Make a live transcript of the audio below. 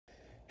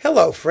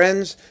Hello,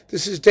 friends.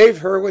 This is Dave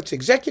Hurwitz,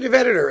 Executive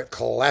Editor at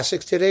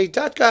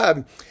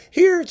ClassicsToday.com,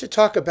 here to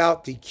talk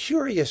about the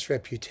curious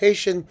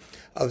reputation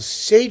of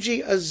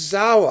Seiji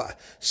Ozawa,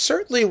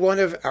 certainly one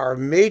of our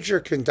major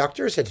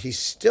conductors, and he's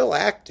still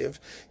active.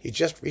 He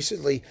just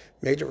recently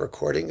made a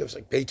recording of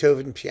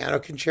Beethoven piano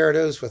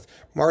concertos with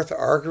Martha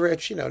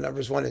Argerich,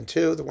 numbers 1 and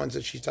 2, the ones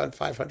that she's done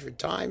 500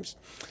 times.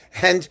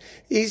 And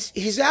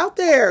he's out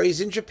there.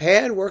 He's in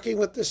Japan working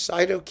with the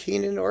Saito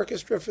Keenan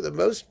Orchestra for the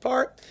most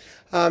part.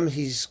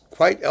 He's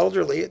quite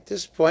elderly at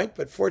this point,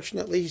 but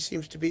fortunately he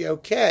seems to be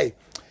okay.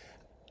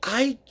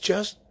 I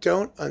just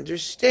don't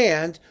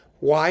understand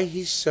why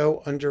he's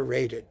so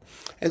underrated.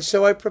 And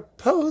so I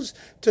propose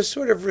to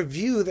sort of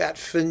review that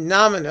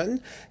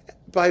phenomenon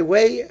by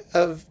way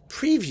of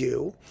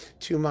preview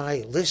to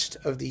my list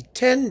of the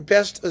 10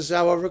 best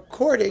Ozawa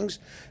recordings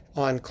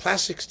on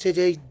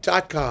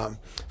ClassicsToday.com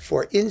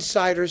for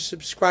Insider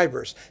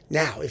subscribers.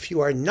 Now, if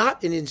you are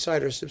not an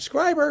Insider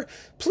subscriber,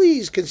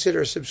 please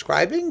consider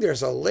subscribing.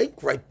 There's a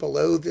link right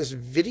below this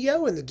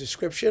video in the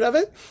description of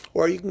it,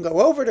 or you can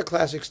go over to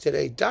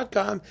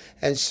ClassicsToday.com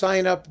and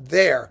sign up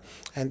there.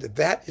 And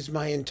that is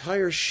my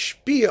entire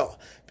spiel,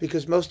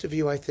 because most of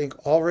you, I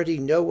think, already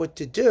know what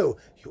to do.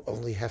 You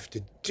only have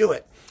to do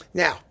it.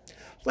 Now,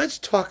 let's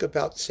talk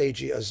about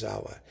Seiji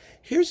Ozawa.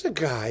 Here's a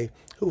guy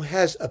who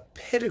has a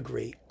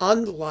pedigree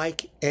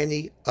unlike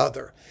any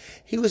other.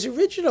 He was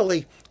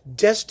originally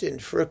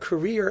destined for a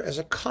career as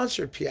a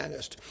concert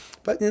pianist,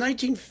 but in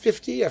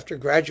 1950, after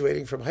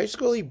graduating from high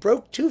school, he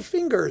broke 2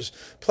 fingers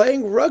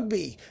playing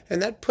rugby, and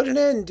that put an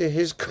end to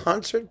his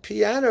concert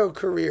piano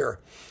career.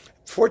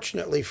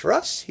 Fortunately for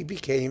us, he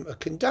became a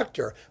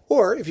conductor,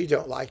 or if you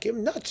don't like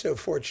him, not so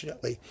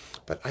fortunately,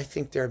 but I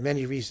think there are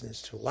many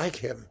reasons to like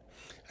him.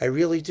 I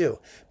really do.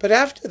 But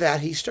after that,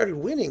 he started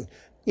winning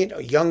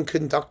young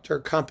conductor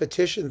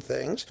competition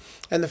things.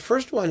 And the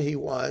first one he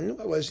won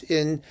was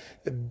in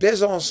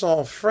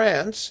Besançon,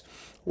 France,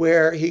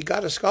 where he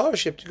got a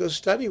scholarship to go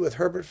study with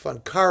Herbert von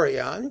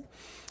Karajan.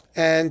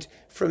 And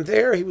from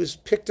there, he was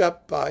picked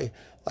up by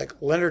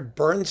Leonard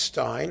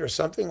Bernstein or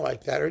something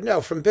like that. Or no,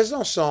 from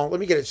Besançon,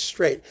 let me get it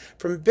straight.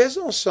 From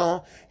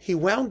Besançon, he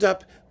wound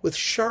up with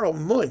Charles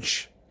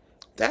Munch.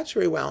 That's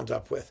where he wound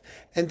up with.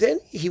 And then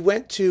he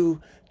went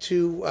to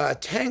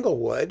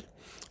Tanglewood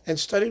and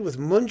studied with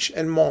Munch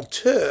and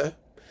Monteux,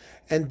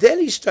 and then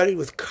he studied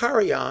with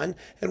Karajan,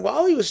 and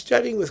while he was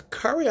studying with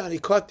Karajan, he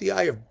caught the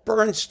eye of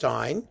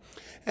Bernstein,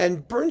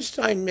 and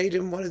Bernstein made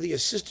him one of the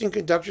assistant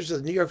conductors of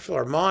the New York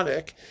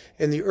Philharmonic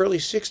in the early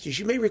 60s.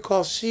 You may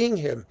recall seeing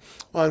him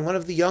on one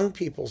of the Young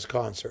People's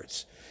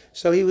concerts.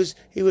 So he was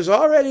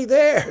already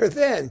there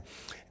then.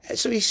 And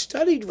so he's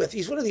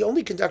one of the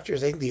only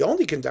conductors, I think the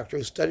only conductor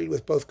who studied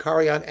with both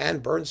Karajan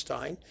and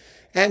Bernstein,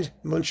 and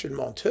Munch and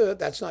Monteux.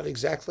 That's not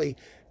exactly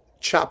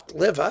chopped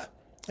liver,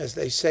 as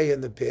they say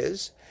in the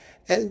biz.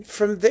 And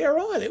from there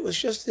on, it was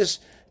just this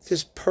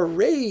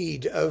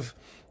parade of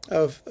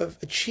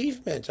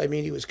achievement. I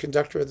mean, he was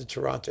conductor of the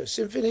Toronto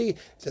Symphony,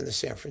 then the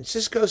San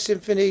Francisco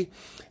Symphony,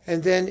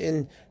 and then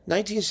in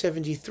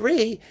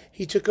 1973,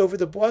 he took over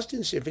the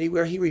Boston Symphony,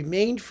 where he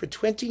remained for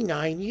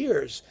 29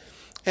 years.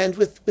 And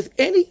with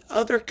any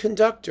other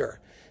conductor,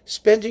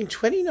 spending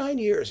 29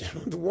 years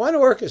in one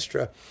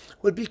orchestra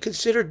would be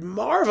considered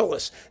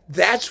marvelous.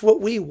 That's what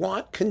we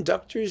want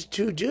conductors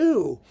to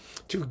do,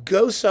 to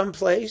go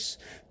someplace,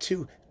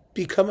 to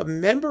become a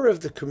member of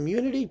the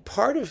community,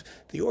 part of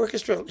the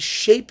orchestra,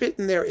 shape it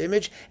in their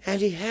image, and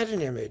he had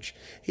an image.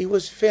 He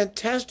was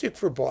fantastic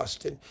for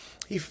Boston.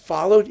 He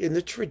followed in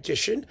the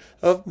tradition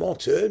of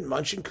Monteux and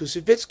Munch and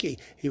Koussevitzky.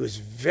 He was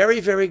very,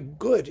 very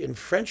good in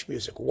French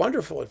music,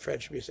 wonderful at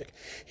French music.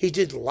 He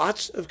did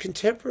lots of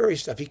contemporary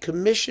stuff. He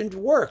commissioned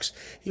works.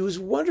 He was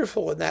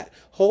wonderful in that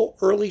whole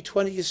early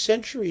 20th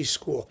century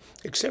school,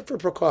 except for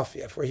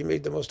Prokofiev, where he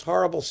made the most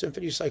horrible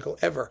symphony cycle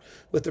ever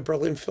with the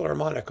Berlin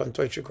Philharmonic on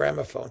Deutsche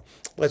Grammophon.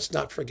 Let's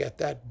not forget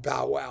that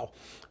bow wow.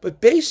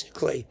 But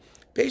basically,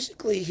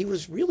 he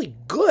was really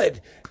good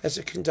as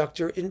a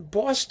conductor in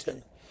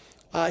Boston.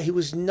 He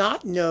was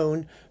not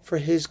known for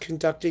his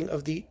conducting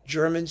of the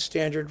German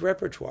standard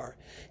repertoire.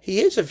 He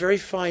is a very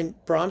fine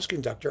Brahms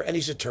conductor, and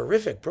he's a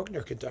terrific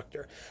Bruckner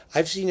conductor.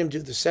 I've seen him do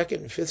the 2nd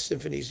and 5th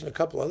symphonies and a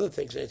couple other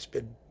things, and it's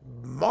been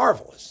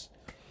marvelous.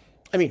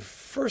 I mean,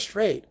 first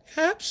rate,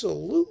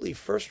 absolutely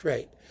first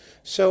rate.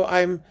 So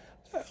I'm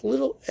a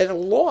little at a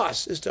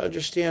loss as to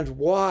understand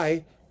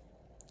why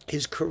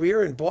his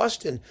career in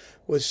Boston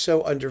was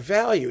so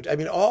undervalued. I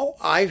mean,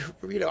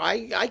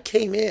 I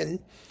came in,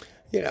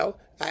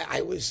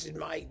 I was in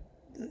my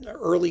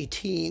early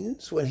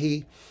teens when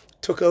he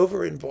took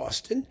over in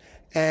Boston,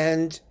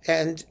 and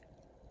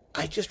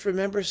I just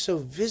remember so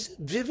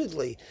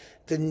vividly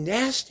the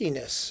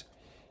nastiness,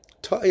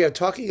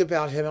 talking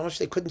about him, how much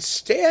they couldn't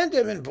stand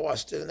him in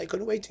Boston, and they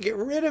couldn't wait to get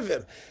rid of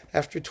him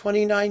after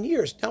 29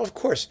 years. Now, of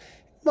course,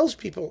 most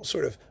people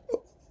sort of,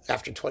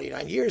 after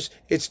 29 years,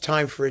 it's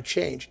time for a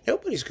change.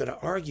 Nobody's going to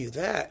argue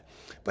that.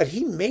 but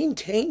he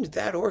maintained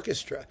that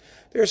orchestra.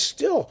 They're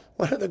still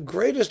one of the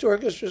greatest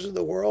orchestras in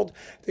the world.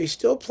 They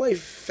still play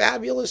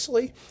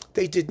fabulously.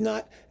 They did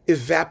not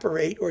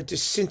evaporate or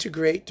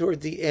disintegrate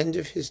toward the end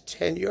of his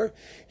tenure.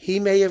 He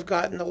may have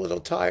gotten a little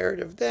tired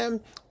of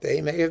them.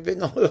 They may have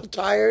been a little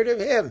tired of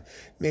him.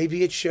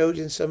 Maybe it showed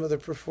in some of the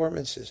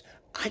performances.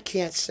 I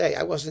can't say.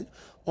 I wasn't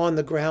on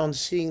the ground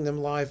seeing them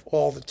live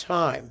all the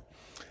time.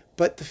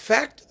 But the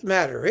fact of the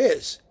matter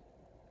is,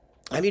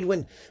 I mean,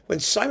 when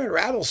Simon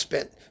Rattle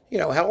spent,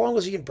 how long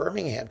was he in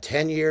Birmingham?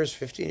 10 years,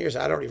 15 years?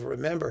 I don't even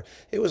remember.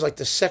 It was like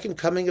the second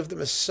coming of the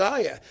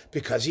Messiah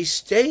because he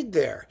stayed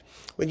there.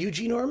 When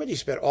Eugene Ormandy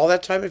spent all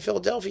that time in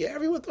Philadelphia,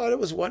 everyone thought it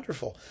was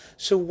wonderful.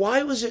 So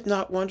why was it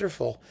not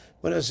wonderful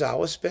when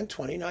Ozawa spent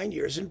 29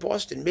 years in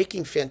Boston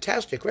making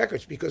fantastic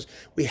records? Because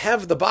we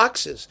have the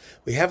boxes.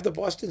 We have the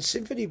Boston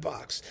Symphony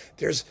box.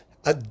 There's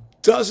half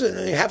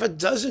a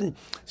dozen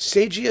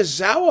Seiji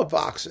Ozawa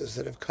boxes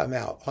that have come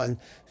out on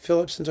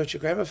Philips and Deutsche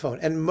Grammophon.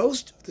 And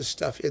most of the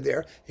stuff in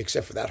there,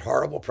 except for that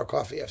horrible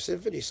Prokofiev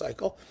symphony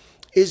cycle,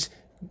 is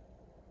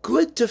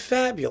good to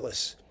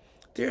fabulous.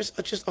 There's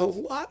just a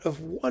lot of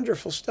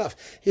wonderful stuff.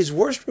 His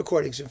worst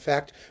recordings, in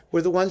fact,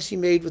 were the ones he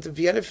made with the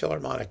Vienna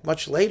Philharmonic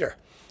much later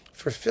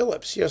for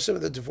Philips. Some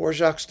of the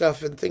Dvorak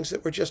stuff and things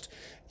that were just,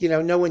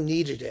 no one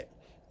needed it.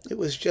 It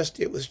was just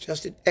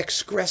an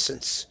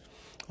excrescence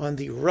on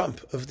the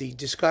rump of the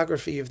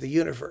discography of the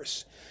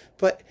universe.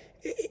 But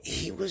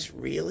he was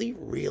really,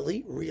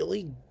 really,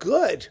 really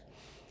good.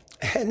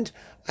 And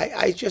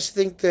I just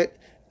think that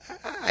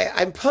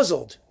I'm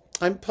puzzled.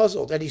 I'm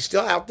puzzled. And he's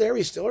still out there.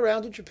 He's still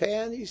around in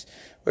Japan.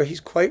 Where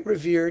he's quite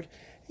revered.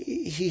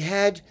 He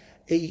had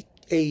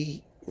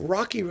a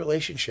rocky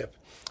relationship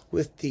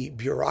with the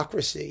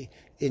bureaucracy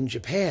in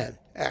Japan,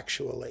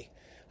 actually.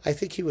 I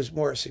think he was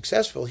more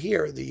successful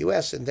here in the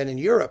U.S. and then in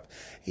Europe.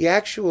 He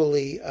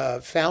actually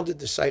founded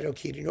the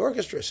Saito-Keating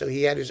Orchestra, so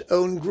he had his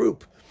own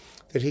group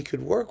that he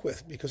could work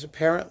with, because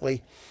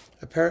apparently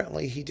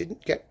he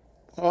didn't get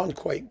on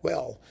quite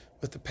well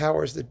with the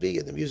powers that be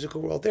in the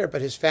musical world there.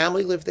 But his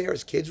family lived there.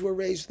 His kids were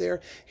raised there.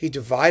 He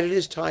divided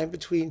his time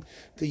between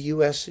the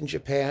U.S. and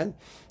Japan.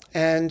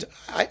 And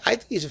I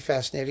think he's a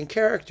fascinating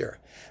character.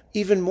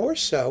 Even more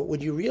so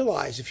when you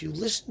realize, if you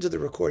listen to the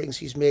recordings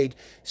he's made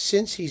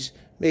since he's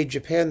made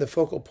Japan the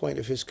focal point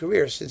of his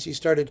career, since he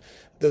started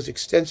those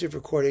extensive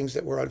recordings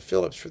that were on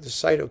Philips for the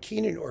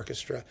Saito-Keating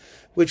Orchestra,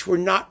 which were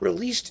not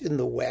released in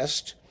the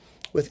West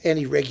with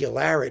any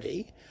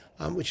regularity,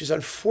 which is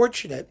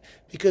unfortunate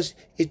because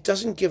it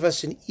doesn't give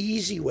us an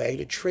easy way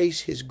to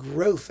trace his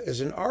growth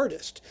as an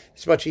artist.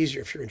 It's much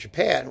easier if you're in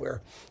Japan,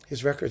 where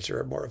his records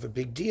are more of a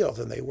big deal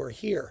than they were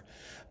here.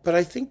 But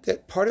I think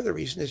that part of the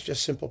reason is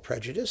just simple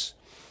prejudice.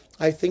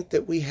 I think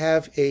that we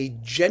have a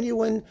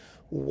genuine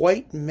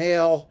white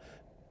male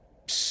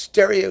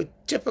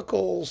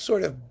stereotypical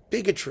sort of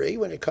bigotry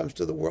when it comes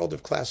to the world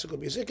of classical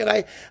music. And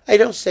I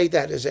don't say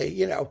that as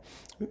a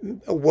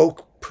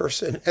woke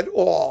person at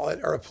all,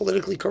 or a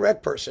politically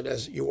correct person,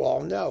 as you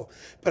all know.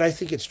 But I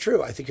think it's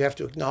true. I think you have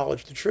to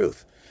acknowledge the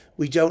truth.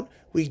 We don't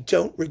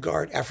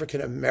regard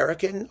African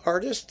American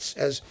artists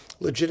as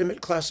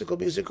legitimate classical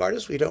music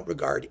artists. We don't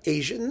regard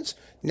Asians.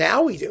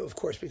 Now we do, of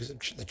course, because of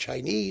the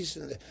Chinese.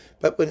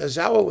 But when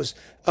Ozawa was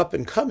up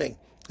and coming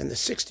in the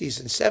 60s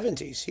and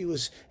 70s,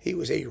 he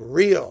was a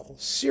real,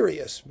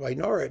 serious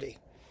minority,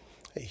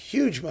 a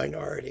huge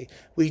minority.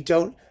 We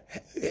don't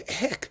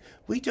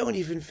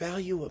even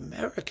value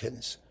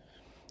Americans.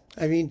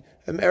 I mean,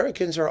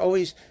 Americans are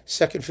always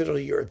second fiddle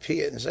to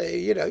Europeans.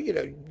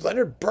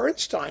 Leonard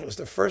Bernstein was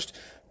the first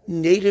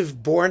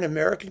native-born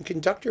American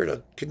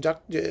conductor to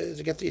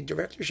get the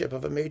directorship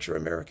of a major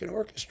American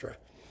orchestra.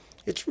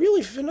 It's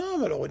really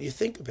phenomenal when you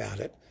think about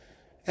it,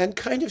 and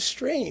kind of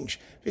strange,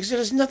 because it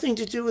has nothing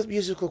to do with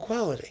musical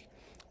quality.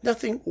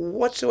 Nothing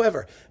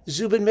whatsoever.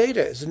 Zubin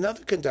Mehta is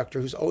another conductor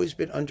who's always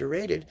been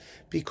underrated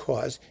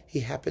because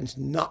he happens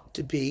not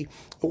to be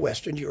a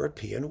Western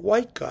European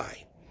white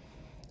guy.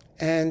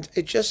 And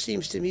it just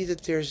seems to me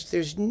that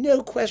there's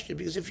no question,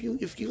 because if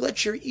you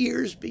let your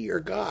ears be your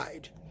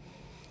guide,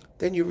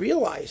 then you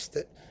realize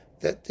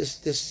that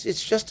this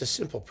it's just a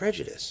simple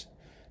prejudice,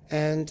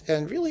 and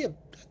really a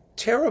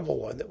terrible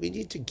one that we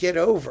need to get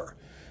over,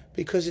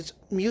 because it's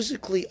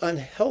musically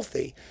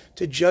unhealthy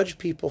to judge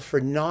people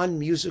for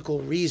non-musical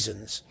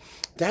reasons.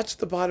 That's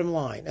the bottom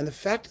line. And the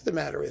fact of the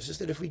matter is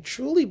that if we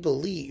truly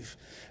believe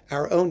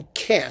our own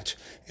cant,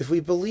 if we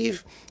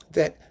believe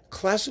that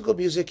classical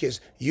music is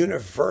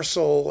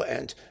universal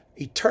and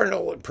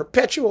eternal and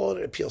perpetual, and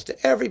it appeals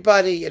to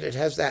everybody, and it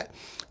has that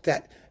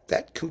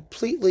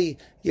completely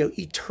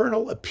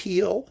eternal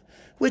appeal,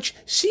 which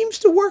seems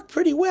to work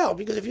pretty well,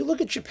 because if you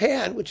look at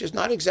Japan, which is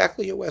not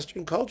exactly a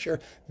Western culture,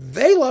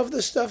 they love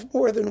this stuff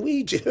more than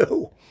we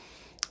do.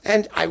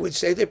 And I would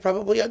say they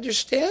probably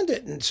understand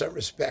it in some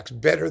respects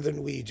better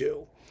than we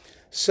do.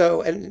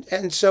 So,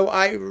 and so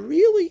I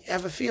really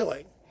have a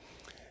feeling,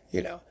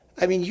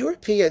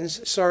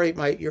 Europeans, sorry,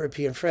 my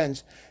European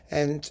friends,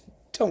 and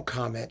don't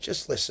comment,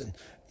 just listen,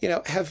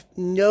 have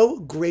no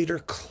greater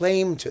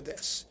claim to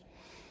this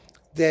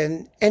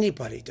than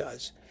anybody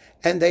does.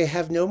 And they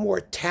have no more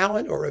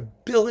talent or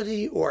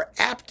ability or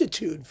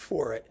aptitude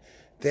for it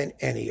than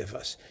any of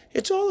us.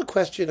 It's all a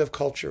question of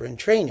culture and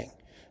training.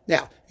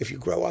 Now, if you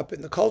grow up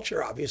in the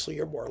culture, obviously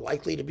you're more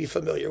likely to be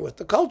familiar with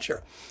the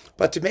culture.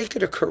 But to make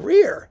it a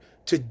career,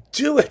 to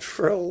do it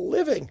for a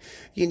living,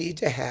 you need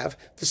to have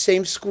the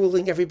same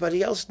schooling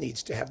everybody else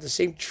needs to have, the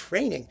same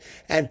training.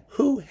 And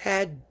who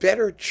had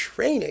better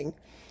training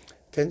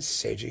than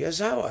Seiji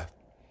Ozawa?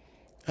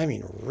 I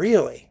mean,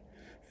 really,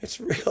 it's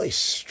really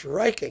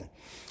striking.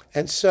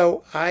 And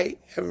so I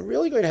am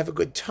really going to have a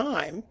good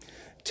time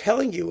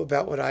telling you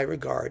about what I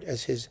regard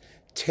as his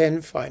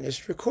 10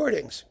 finest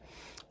recordings,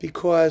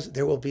 because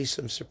there will be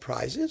some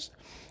surprises.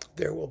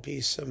 There will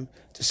be some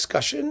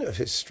discussion of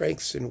his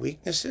strengths and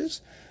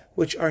weaknesses,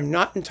 which are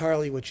not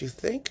entirely what you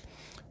think.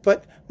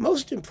 But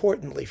most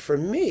importantly for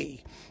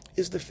me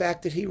is the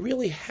fact that he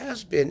really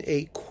has been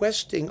a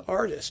questing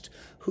artist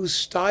whose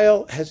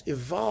style has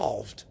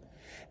evolved.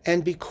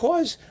 And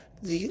because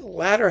the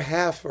latter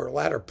half or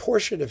latter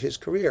portion of his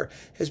career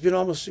has been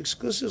almost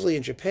exclusively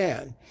in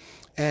Japan,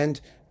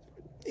 and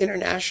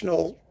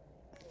international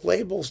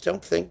labels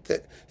don't think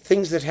that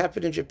things that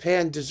happen in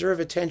Japan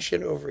deserve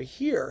attention over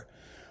here,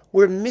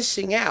 we're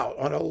missing out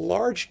on a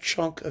large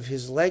chunk of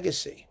his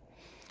legacy,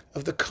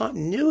 of the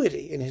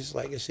continuity in his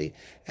legacy,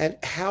 and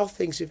how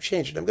things have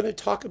changed. And I'm going to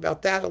talk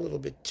about that a little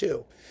bit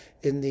too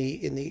in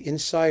the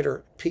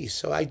insider piece.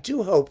 So I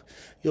do hope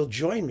you'll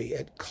join me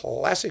at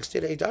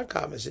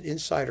classicstoday.com as an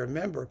insider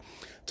member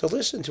to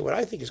listen to what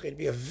I think is going to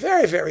be a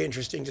very, very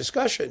interesting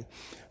discussion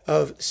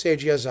of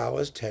Seiji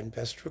Ozawa's 10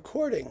 best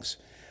recordings.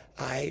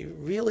 I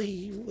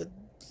really would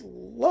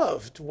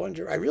love to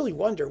wonder, I really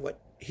wonder what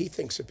he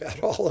thinks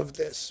about all of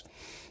this.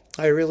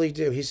 I really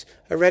do. He's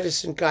a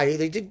reticent guy.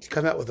 They did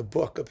come out with a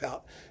book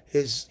about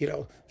his,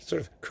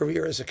 sort of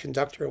career as a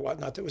conductor and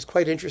whatnot. That was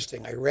quite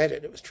interesting. I read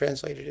it. It was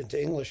translated into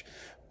English.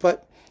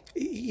 But,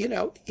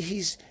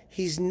 he's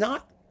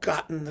not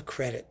gotten the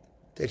credit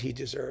that he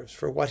deserves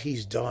for what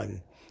he's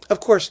done. Of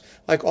course,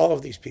 like all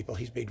of these people,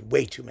 he's made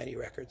way too many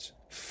records,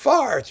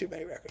 far too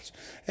many records.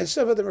 And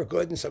some of them are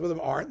good and some of them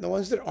aren't. And the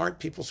ones that aren't,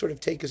 people sort of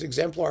take as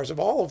exemplars of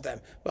all of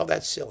them. Well,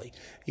 that's silly.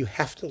 You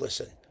have to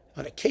listen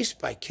on a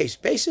case-by-case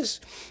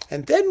basis,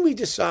 and then we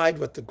decide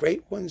what the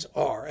great ones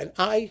are, and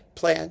I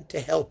plan to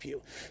help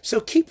you. So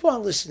keep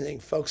on listening,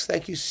 folks.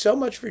 Thank you so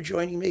much for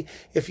joining me.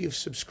 If you've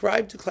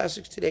subscribed to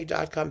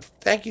ClassicsToday.com,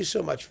 thank you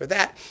so much for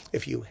that.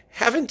 If you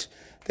haven't,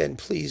 then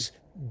please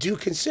do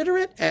consider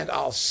it, and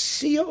I'll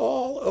see you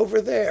all over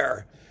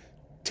there.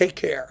 Take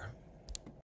care.